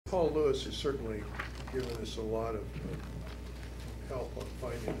Paul Lewis has certainly given us a lot of help on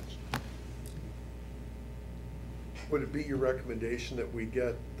finance. Would it be your recommendation that we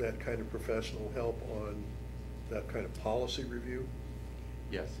get that kind of professional help on that kind of policy review?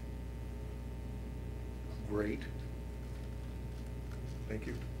 Yes. Great. Thank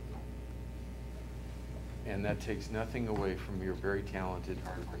you. And that takes nothing away from your very talented,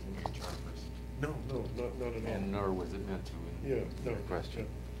 hardworking HR person. No, not at all. And nor was it meant to in Yeah, your question.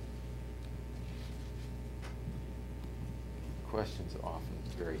 Questions often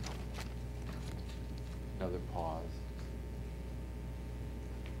very helpful. Another pause.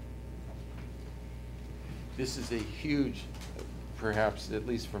 This is a huge, perhaps, at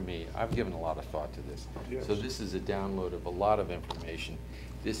least for me, I've given a lot of thought to this. Yes. So this is a download of a lot of information.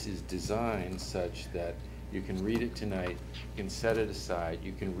 This is designed such that you can read it tonight, you can set it aside,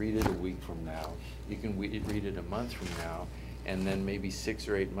 you can read it a week from now, you can read it a month from now, and then maybe 6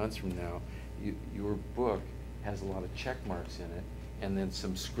 or 8 months from now, your book has a lot of check marks in it, and then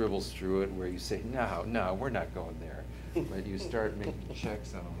some scribbles through it where you say, no, we're not going there. But you start making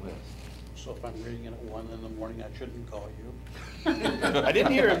checks on a list. So if I'm reading it at 1 in the morning, I shouldn't call you? I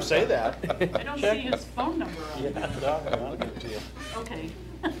didn't hear him say that. I don't see his phone number on Yeah, there. no, I'll give it to you. Okay.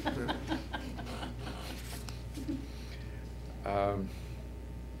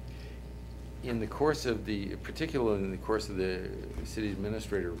 In the course of particularly in the course of the city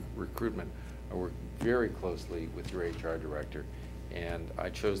administrator recruitment, I worked very closely with your HR director, and I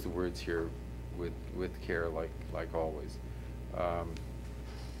chose the words here with care, like always.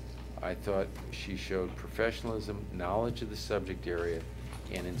 I thought she showed professionalism, knowledge of the subject area,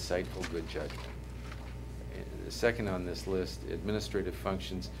 and insightful good judgment. The second on this list, administrative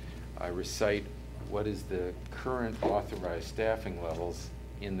functions, I recite what is the current authorized staffing levels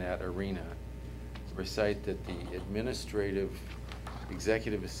in that arena. Recite that the administrative,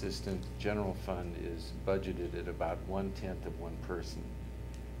 executive assistant, general fund is budgeted at about 1/10 of one person.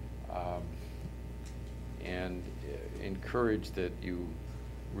 And encourage that you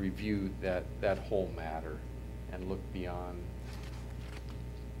review that whole matter and look beyond.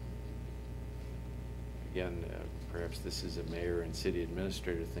 Again, perhaps this is a mayor and city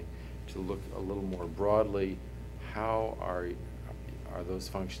administrator thing, to look a little more broadly. How are those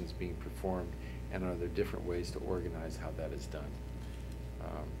functions being performed, and are there different ways to organize how that is done?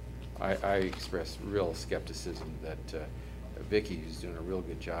 I express real skepticism that Vicki, who's doing a real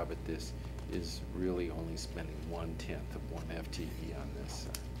good job at this, is really only spending 1/10 of one FTE on this.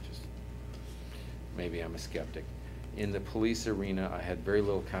 Just maybe I'm a skeptic. In the police arena, I had very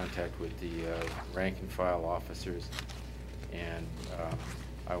little contact with the rank and file officers, and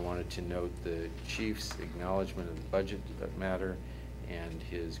I wanted to note the chief's acknowledgement of the budget matter and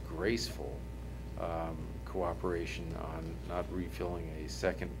his graceful cooperation on not refilling a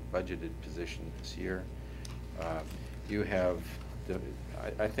second budgeted position this year. You have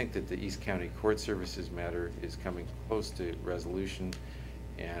I think that the East County Court Services matter is coming close to resolution,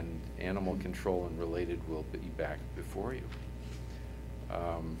 and animal control and related will be back before you.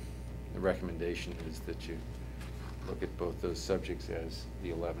 The recommendation is that you look at both those subjects as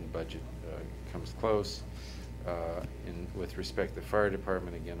the 11 budget comes close. With respect to the fire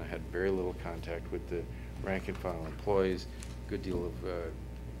department, again, I had very little contact with the rank and file employees, good deal of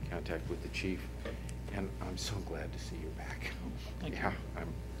contact with the chief, and I'm so glad to see you back. Thank yeah, you.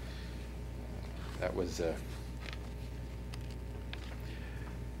 That was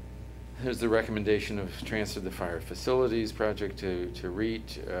there's the recommendation of transfer the fire facilities project to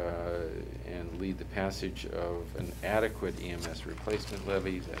REIT and lead the passage of an adequate EMS replacement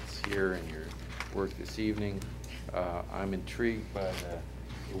levy. That's here in your work this evening. I'm intrigued by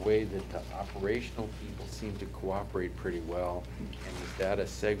the way that the operational people seem to cooperate pretty well, and is that a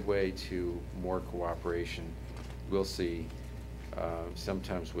segue to more cooperation? We'll see.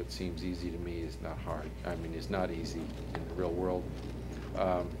 Sometimes what seems easy to me is not hard. I mean, it's not easy in the real world.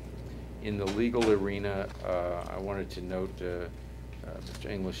 In the legal arena, I wanted to note Mr.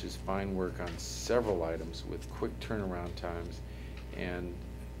 English's fine work on several items with quick turnaround times, and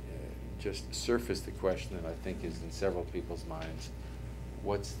just surface the question that I think is in several people's minds: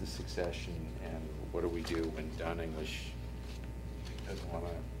 what's the succession, and what do we do when Don English doesn't want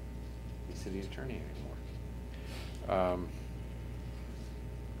to be city attorney anymore?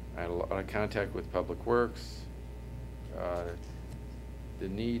 I had a lot of contact with Public Works. The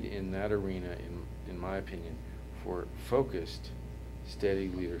need in that arena, in my opinion, for focused, steady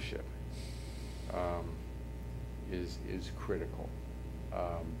leadership is critical.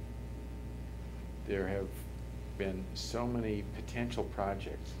 There have been so many potential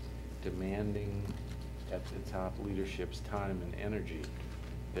projects demanding at the top leadership's time and energy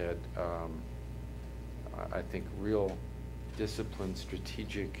that I think real disciplined,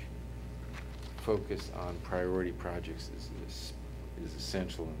 strategic focus on priority projects is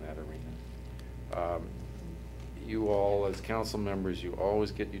essential in that arena. You all, as council members, you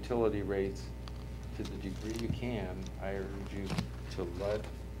always get utility rates. To the degree you can, I urge you to let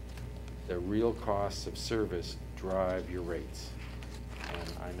the real costs of service drive your rates.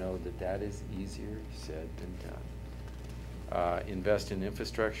 And I know that that is easier said than done. Invest in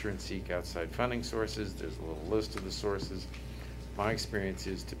infrastructure and seek outside funding sources. There's a little list of the sources. My experience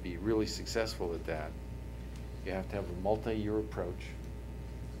is to be really successful at that, you have to have a multi-year approach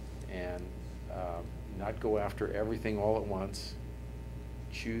and not go after everything all at once.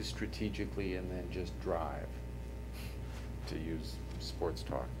 Choose strategically and then just drive, to use sports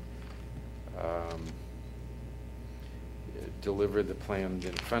talk. Deliver the planned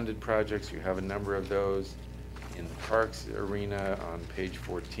and funded projects. You have a number of those. In the parks arena on page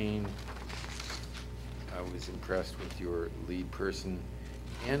 14, I was impressed with your lead person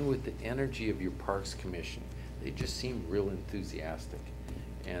and with the energy of your Parks Commission. They just seem real enthusiastic,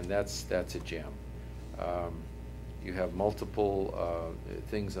 and that's a gem. You have multiple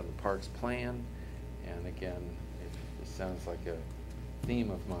things on the parks plan, and again, it sounds like a theme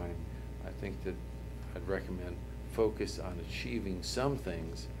of mine. I think that I'd recommend focus on achieving some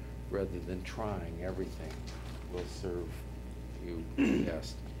things rather than trying everything will serve you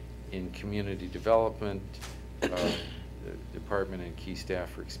best. In community development, the department and key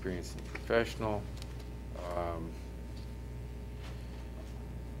staff are experienced and professional.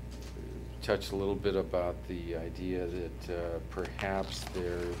 Touched a little bit about the idea that perhaps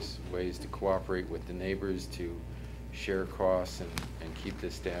there's ways to cooperate with the neighbors to share costs and keep the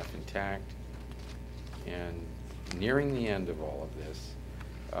staff intact. And nearing the end of all of this,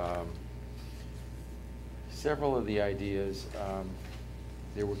 several of the ideas,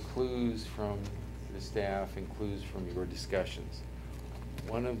 there were clues from the staff and clues from your discussions.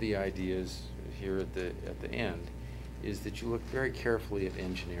 One of the ideas here at the end is that you look very carefully at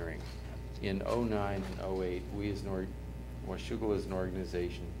engineering. In 09 and 08, we as Washougal as an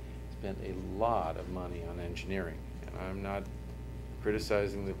organization spent a lot of money on engineering. And I'm not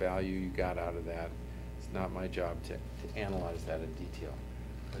criticizing the value you got out of that. It's not my job to analyze that in detail.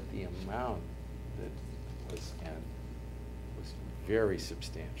 But the amount that was spent was very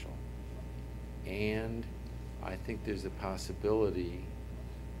substantial. And I think there's a possibility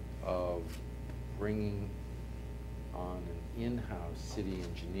of bringing on an in-house city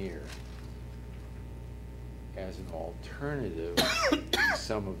engineer as an alternative to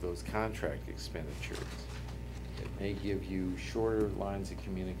some of those contract expenditures. It may give you shorter lines of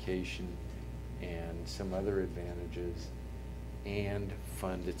communication and some other advantages and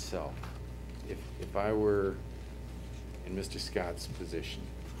fund itself. If I were in Mr. Scott's position,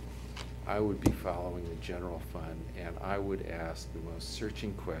 I would be following the general fund and I would ask the most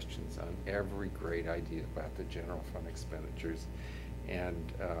searching questions on every great idea about the general fund expenditures.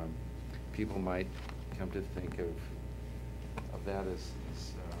 And people might come to think of that as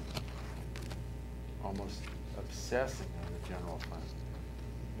almost obsessing on the general fund.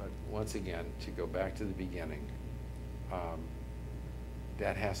 But once again, to go back to the beginning,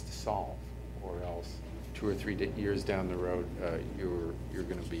 that has to solve, or else 2 or 3 years down the road, you're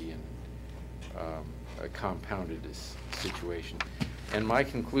going to be in a compounded situation. And my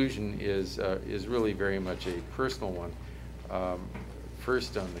conclusion is really very much a personal one.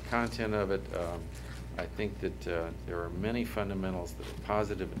 First, on the content of it, I think that there are many fundamentals that are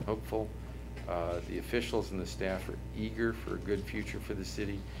positive and hopeful. The officials and the staff are eager for a good future for the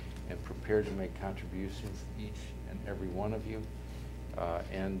city and prepared to make contributions, each and every one of you,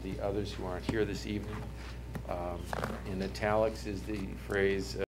 and the others who aren't here this evening. In italics is the phrase,